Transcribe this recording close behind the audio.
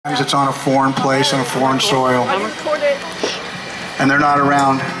because it's on a foreign place, on a foreign soil. And they're not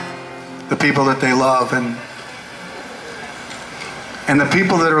around the people that they love. And the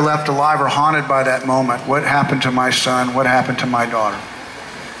people that are left alive are haunted by that moment. What happened to my son? What happened to my daughter?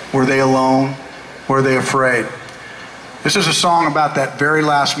 Were they alone? Were they afraid? This is a song about that very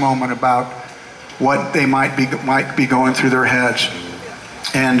last moment, about what they might be going through their heads.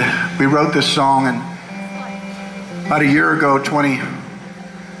 And we wrote this song, and about a year ago,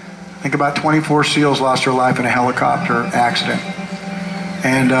 I think about 24 SEALs lost their life in a helicopter accident.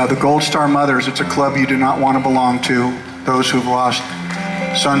 And the Gold Star Mothers, it's a club you do not want to belong to. Those who've lost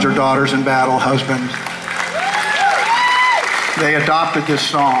sons or daughters in battle, husbands. They adopted this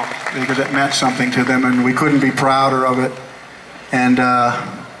song because it meant something to them, and we couldn't be prouder of it. And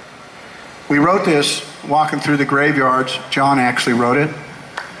we wrote this walking through the graveyards. John actually wrote it.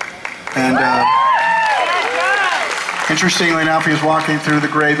 And interestingly enough, he was walking through the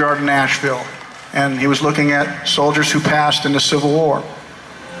graveyard in Nashville, and he was looking at soldiers who passed in the Civil War.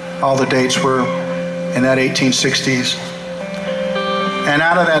 All the dates were in that 1860s. And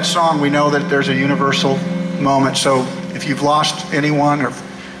out of that song, we know that there's a universal moment. So if you've lost anyone, or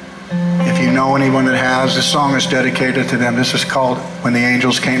if you know anyone that has, this song is dedicated to them. This is called When the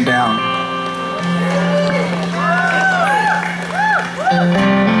Angels Came Down.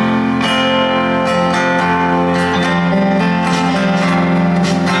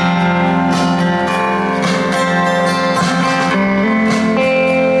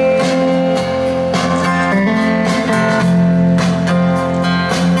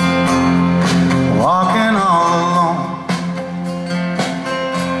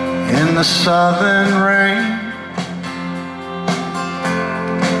 The southern rain,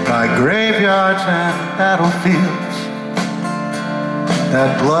 by graveyards and battlefields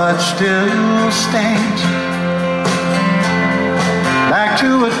that blood still stains, back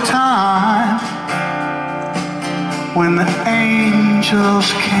to a time when the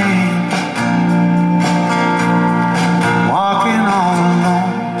angels came, walking all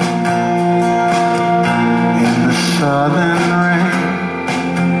alone in the southern rain.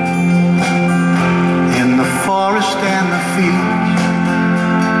 And the fields,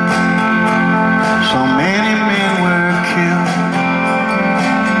 so many men were killed.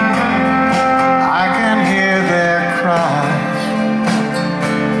 I can hear their cries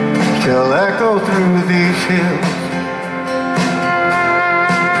still echo through these hills.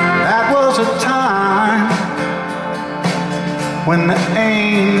 That was a time when the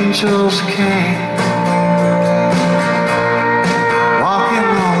angels came.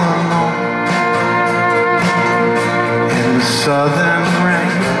 Southern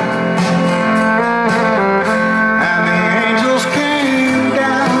rain, and the angels came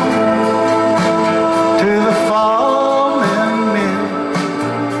down to the fallen men,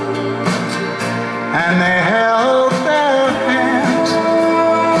 and they held their hands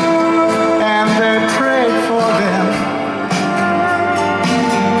and they prayed for them.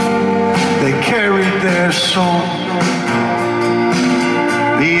 They carried their soul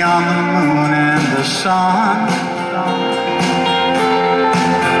beyond the moon and the sun,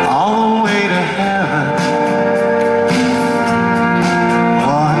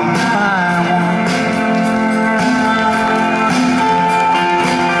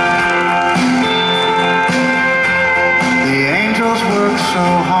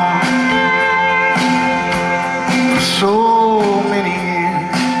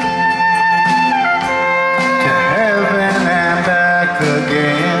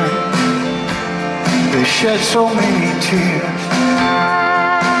 shed so many tears.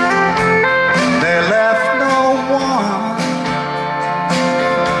 They left no one,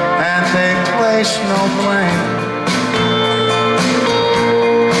 and they placed no blame.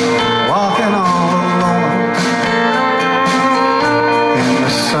 Walking all alone in the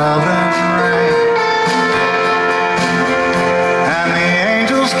southern rain, and the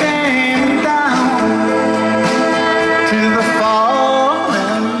angels came down to the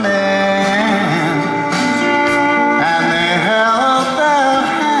fallen man.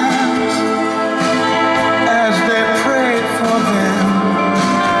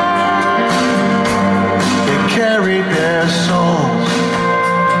 Carried their souls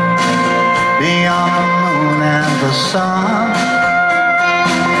beyond the moon and the sun,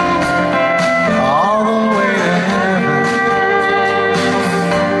 all the way to heaven,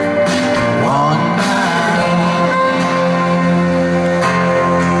 one by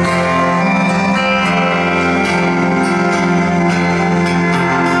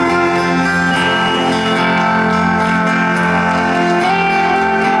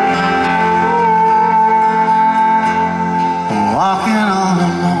walking all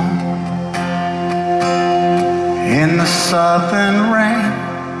alone southern rain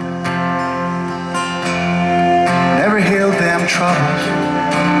never healed them troubles,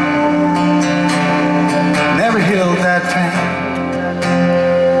 never healed that pain.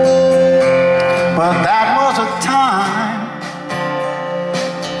 But that was a time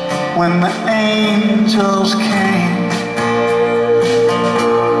when the angels came,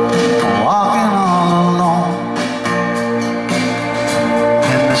 walking all alone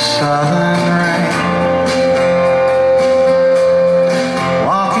in the southern rain,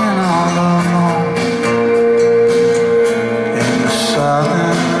 walking all alone in the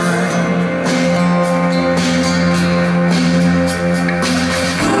southern rain.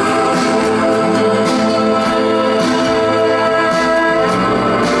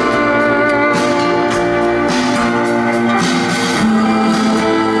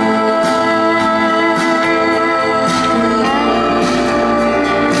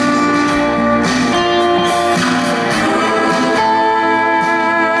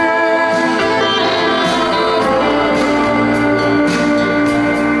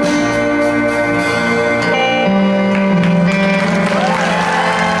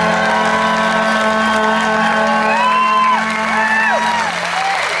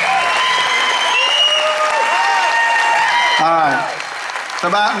 All right. So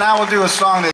now we'll do a song that